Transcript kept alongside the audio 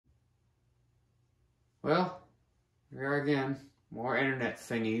Well, here we are again, more internet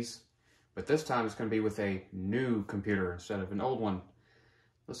thingies, but this time it's going to be with a new computer instead of an old one.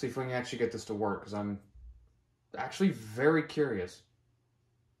 Let's see if we can actually get this to work, because I'm actually very curious.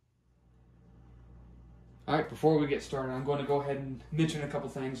 Alright, before we get started, I'm going to go ahead and mention a couple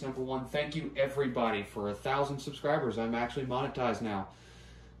things. Number one, thank you everybody for 1,000 subscribers. I'm actually monetized now.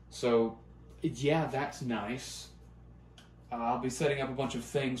 So, yeah, that's nice. I'll be setting up a bunch of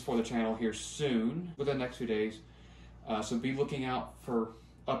things for the channel here soon, within the next few days. So be looking out for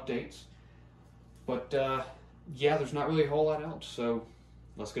updates. But, yeah, there's not really a whole lot else, so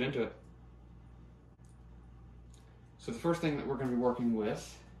let's get into it. So the first thing that we're going to be working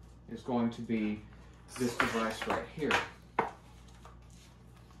with is going to be this device right here.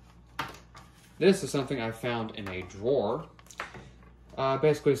 This is something I found in a drawer.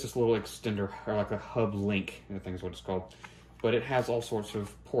 Basically, it's just a little extender, or like a hub link, I think is what it's called. But it has all sorts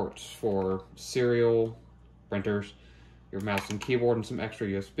of ports for serial printers, your mouse and keyboard, and some extra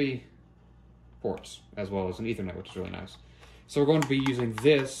USB ports, as well as an Ethernet, which is really nice. So we're going to be using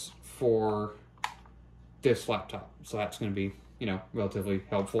this for this laptop. So that's going to be, you know, relatively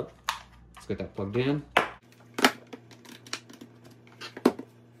helpful. Let's get that plugged in.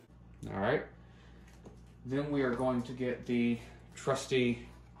 All right. Then we are going to get the trusty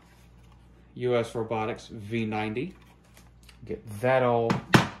US Robotics V90. Get that all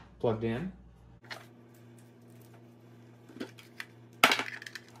plugged in.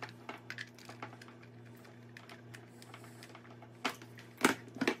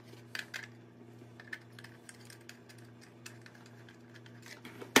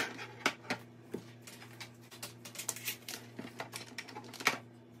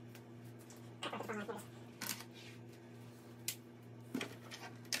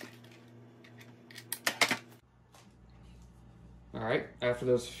 Alright, after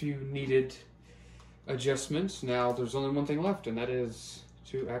those few needed adjustments, now there's only one thing left, and that is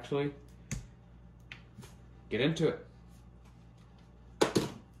to actually get into it.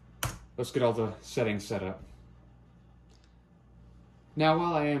 Let's get all the settings set up. Now,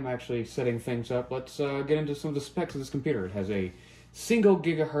 while I am actually setting things up, let's get into some of the specs of this computer. It has a single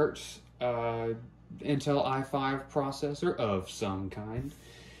gigahertz Intel i5 processor of some kind.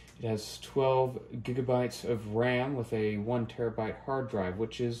 It has 12 gigabytes of RAM with a 1 terabyte hard drive,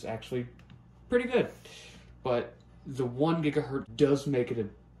 which is actually pretty good. But the 1 gigahertz does make it a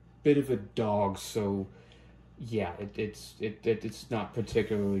bit of a dog, so yeah, it's not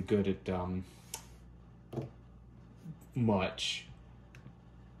particularly good at much.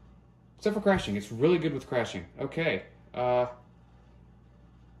 Except for crashing. It's really good with crashing. Okay.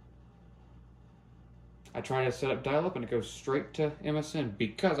 I try to set up dial-up and it goes straight to MSN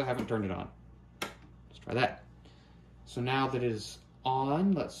because I haven't turned it on. Let's try that. So now that it is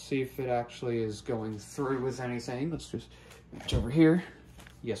on, let's see if it actually is going through with anything. Let's just match over here.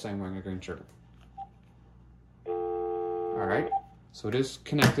 Yes, I'm wearing a green shirt. Alright, so it is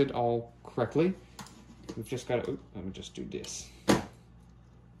connected all correctly. We've just got to, let me just do this.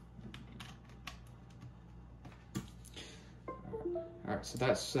 Alright, so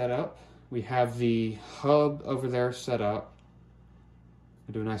that's set up. We have the hub over there set up.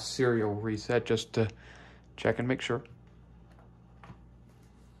 I'll do a nice serial reset just to check and make sure.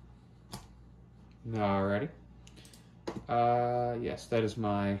 Alrighty. Yes, that is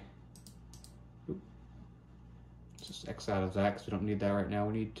my... Let's just X out of that because we don't need that right now.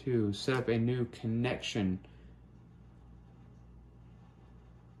 We need to set up a new connection.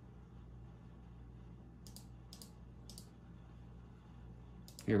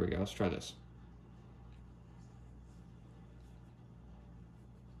 Here we go, let's try this.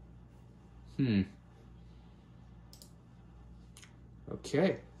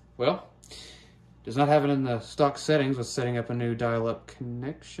 Okay, well, does not have it in the stock settings with setting up a new dial-up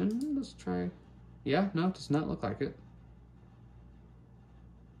connection. Let's try. Yeah, no, it does not look like it.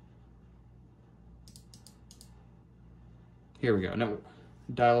 Here we go, no,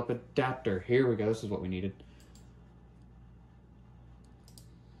 dial-up adapter. Here we go, this is what we needed.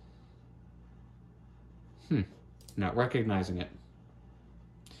 Not recognizing it.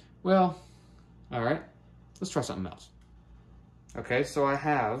 Well, alright. Let's try something else. Okay, so I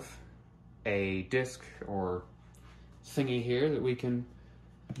have a disk or thingy here that we can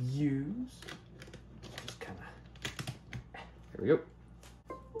use. Just kind of... There we go.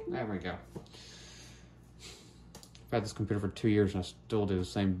 There we go. I've had this computer for 2 years and I still do the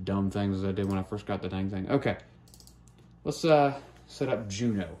same dumb things as I did when I first got the dang thing. Okay. Let's set up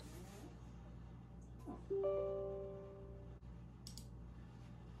Juno.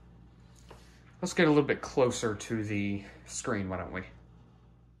 Let's get a little bit closer to the screen, why don't we?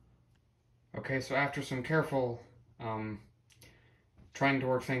 Okay, so after some careful trying to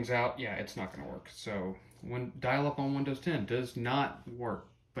work things out, yeah, it's not going to work. So when dial-up on Windows 10 does not work,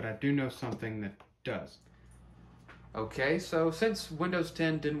 but I do know something that does. Okay, so since Windows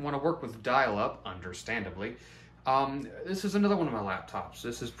 10 didn't want to work with dial-up, understandably, this is another one of my laptops.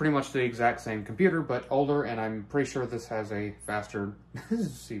 This is pretty much the exact same computer, but older, and I'm pretty sure this has a faster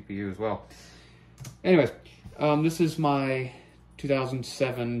CPU as well. Anyways, this is my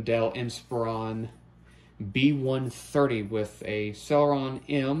 2007 Dell Inspiron B130 with a Celeron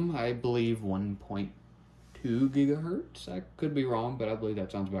M, I believe 1.2 gigahertz. I could be wrong, but I believe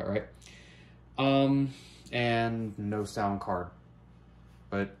that sounds about right. And no sound card,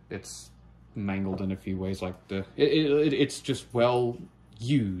 but it's mangled in a few ways. Like it's just well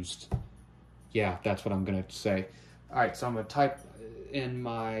used. Yeah, that's what I'm gonna say. All right, so I'm gonna type in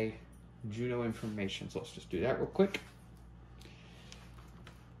my Juno information. So let's just do that real quick.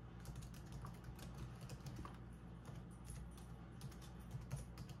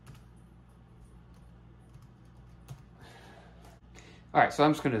 All right, so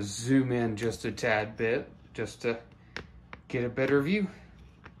I'm just gonna zoom in just a tad bit, just to get a better view.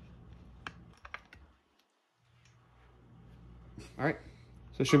 All right,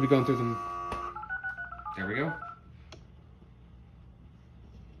 so it should be going through them. There we go.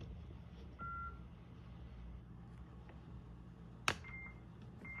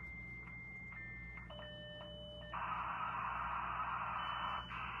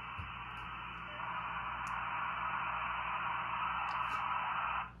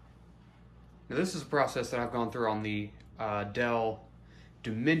 Now this is a process that I've gone through on the Dell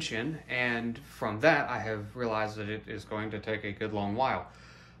Dimension, and from that I have realized that it is going to take a good long while.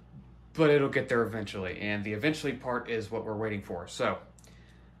 But it'll get there eventually, and the eventually part is what we're waiting for. So,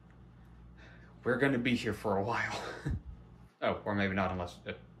 we're going to be here for a while. Oh, or maybe not unless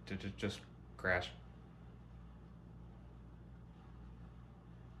it just crash.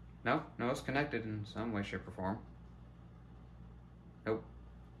 No, it's connected in some way, shape, or form. Nope.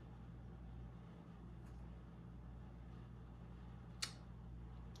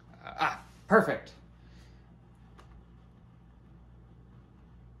 Perfect.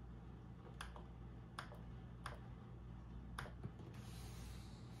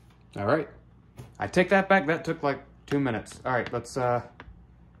 All right. I take that back. That took like 2 minutes. All right, let's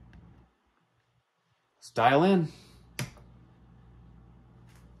dial in.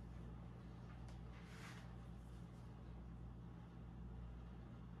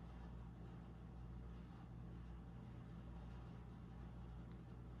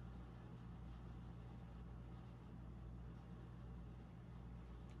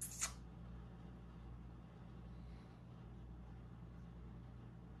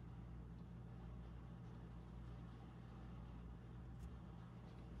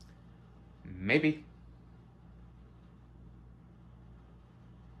 Maybe.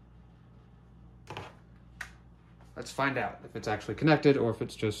 Let's find out if it's actually connected or if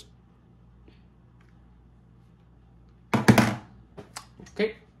it's just...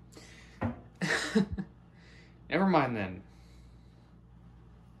 Okay. Never mind then.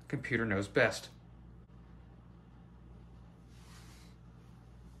 Computer knows best.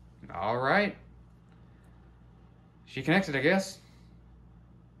 All right. She connected, I guess.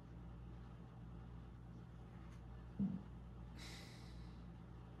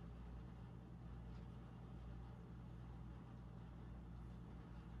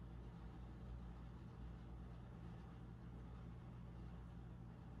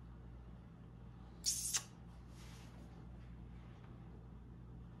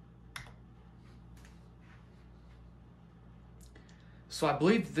 So I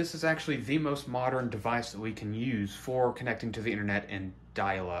believe this is actually the most modern device that we can use for connecting to the internet in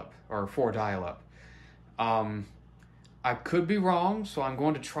dial-up, or for dial-up. I could be wrong, so I'm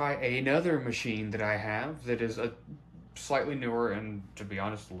going to try another machine that I have that is a slightly newer and, to be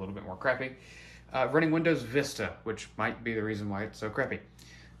honest, a little bit more crappy, running Windows Vista, which might be the reason why it's so crappy.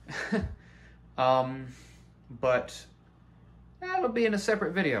 But that'll be in a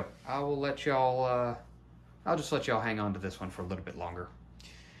separate video. I will let y'all... I'll just let y'all hang on to this one for a little bit longer.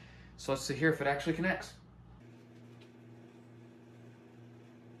 So let's see here if it actually connects.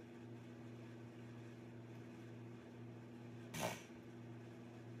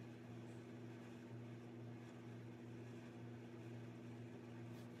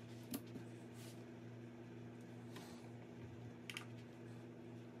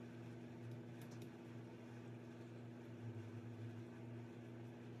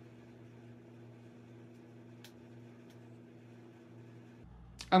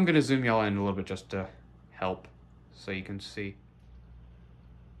 I'm going to zoom y'all in a little bit just to help so you can see.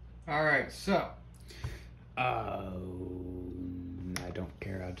 Alright, so. I don't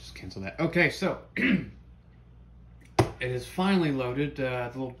care, I'll just cancel that. Okay, so. It is finally loaded. The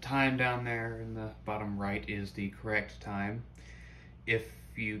little time down there in the bottom right is the correct time. If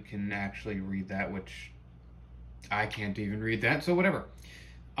you can actually read that, which I can't even read that, so whatever.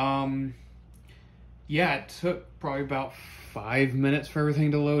 Yeah, it took probably about 5 minutes for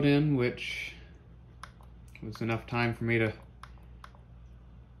everything to load in, which was enough time for me to...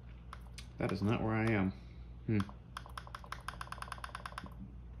 That is not where I am.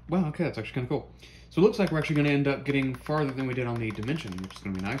 Well, okay, that's actually kind of cool. So it looks like we're actually going to end up getting farther than we did on the dimension, which is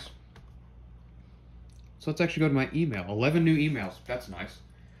going to be nice. So let's actually go to my email. 11 new emails. That's nice.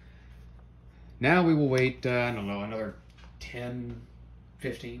 Now we will wait, I don't know, another 10,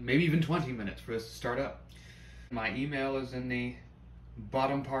 15, maybe even 20 minutes for this to start up. My email is in the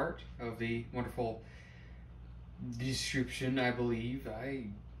bottom part of the wonderful description, I believe.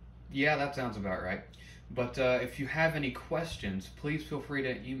 Yeah, that sounds about right. But if you have any questions, please feel free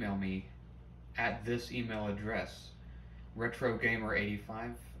to email me at this email address,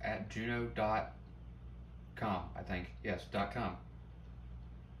 retrogamer85@juno.com, I think. Yes, .com.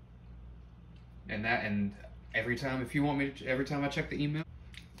 And every time, if you want me to, every time I check the email,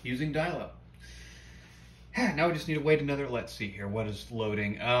 using dial-up. Now we just need to wait another, let's see here, what is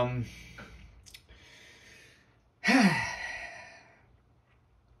loading?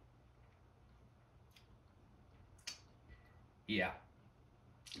 Yeah.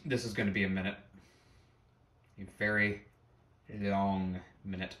 This is going to be a minute. A very long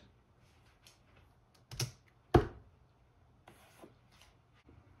minute.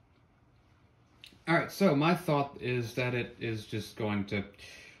 Alright, so my thought is that it is just going to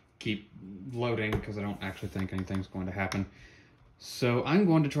keep loading because I don't actually think anything's going to happen. So I'm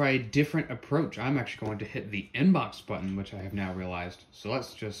going to try a different approach. I'm actually going to hit the inbox button, which I have now realized. So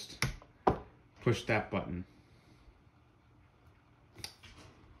let's just push that button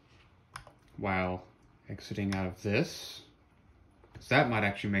while exiting out of this, because that might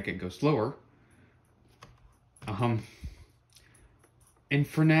actually make it go slower. And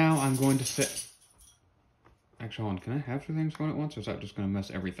for now, I'm going to set... Actually, hold on, can I have two things going at once, or is that just going to mess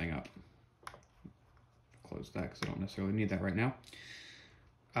everything up? Close that, because I don't necessarily need that right now.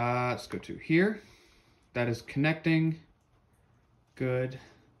 Let's go to here. That is connecting. Good.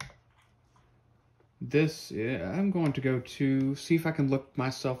 This, I'm going to go to see if I can look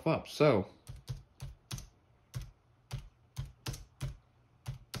myself up. So,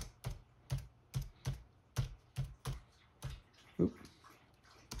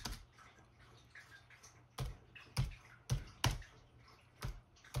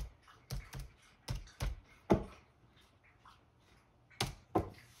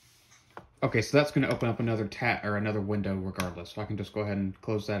 okay, so that's going to open up another tab or another window regardless. So I can just go ahead and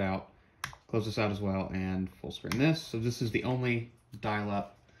close that out, close this out as well, and full screen this. So this is the only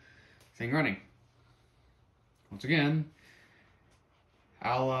dial-up thing running. Once again,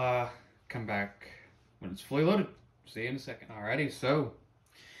 I'll come back when it's fully loaded. See you in a second. Alrighty, so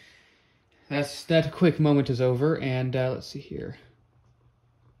that quick moment is over, and let's see here.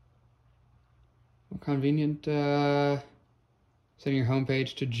 More convenient. Setting your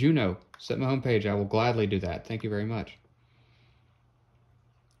homepage to Juno. Set my homepage. I will gladly do that. Thank you very much.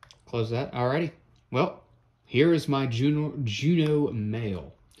 Close that. Alrighty. Well, here is my Juno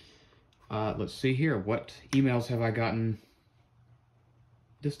mail. Let's see here. What emails have I gotten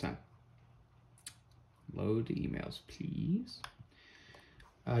this time? Load the emails, please.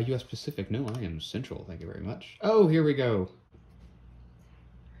 US Pacific. No, I am Central. Thank you very much. Oh, here we go.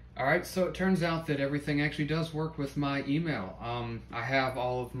 Alright, so it turns out that everything actually does work with my email. I have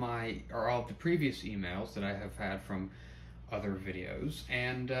all of the previous emails that I have had from other videos,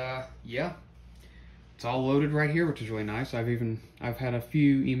 and yeah, it's all loaded right here, which is really nice. I've had a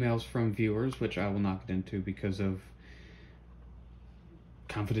few emails from viewers, which I will not get into because of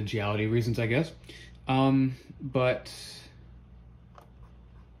confidentiality reasons, I guess. But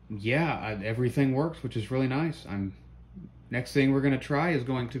yeah, everything works, which is really nice. Next thing we're going to try is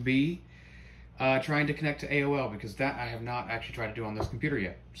going to be trying to connect to AOL, because that I have not actually tried to do on this computer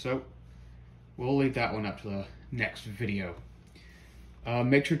yet. So we'll leave that one up to the next video.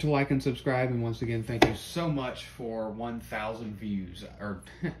 Make sure to like and subscribe, and once again, thank you so much for 1,000 views. Or,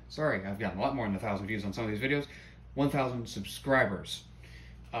 sorry, I've gotten a lot more than 1,000 views on some of these videos. 1,000 subscribers.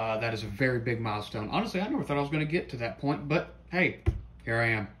 That is a very big milestone. Honestly, I never thought I was going to get to that point, but hey, here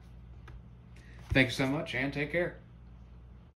I am. Thank you so much, and take care.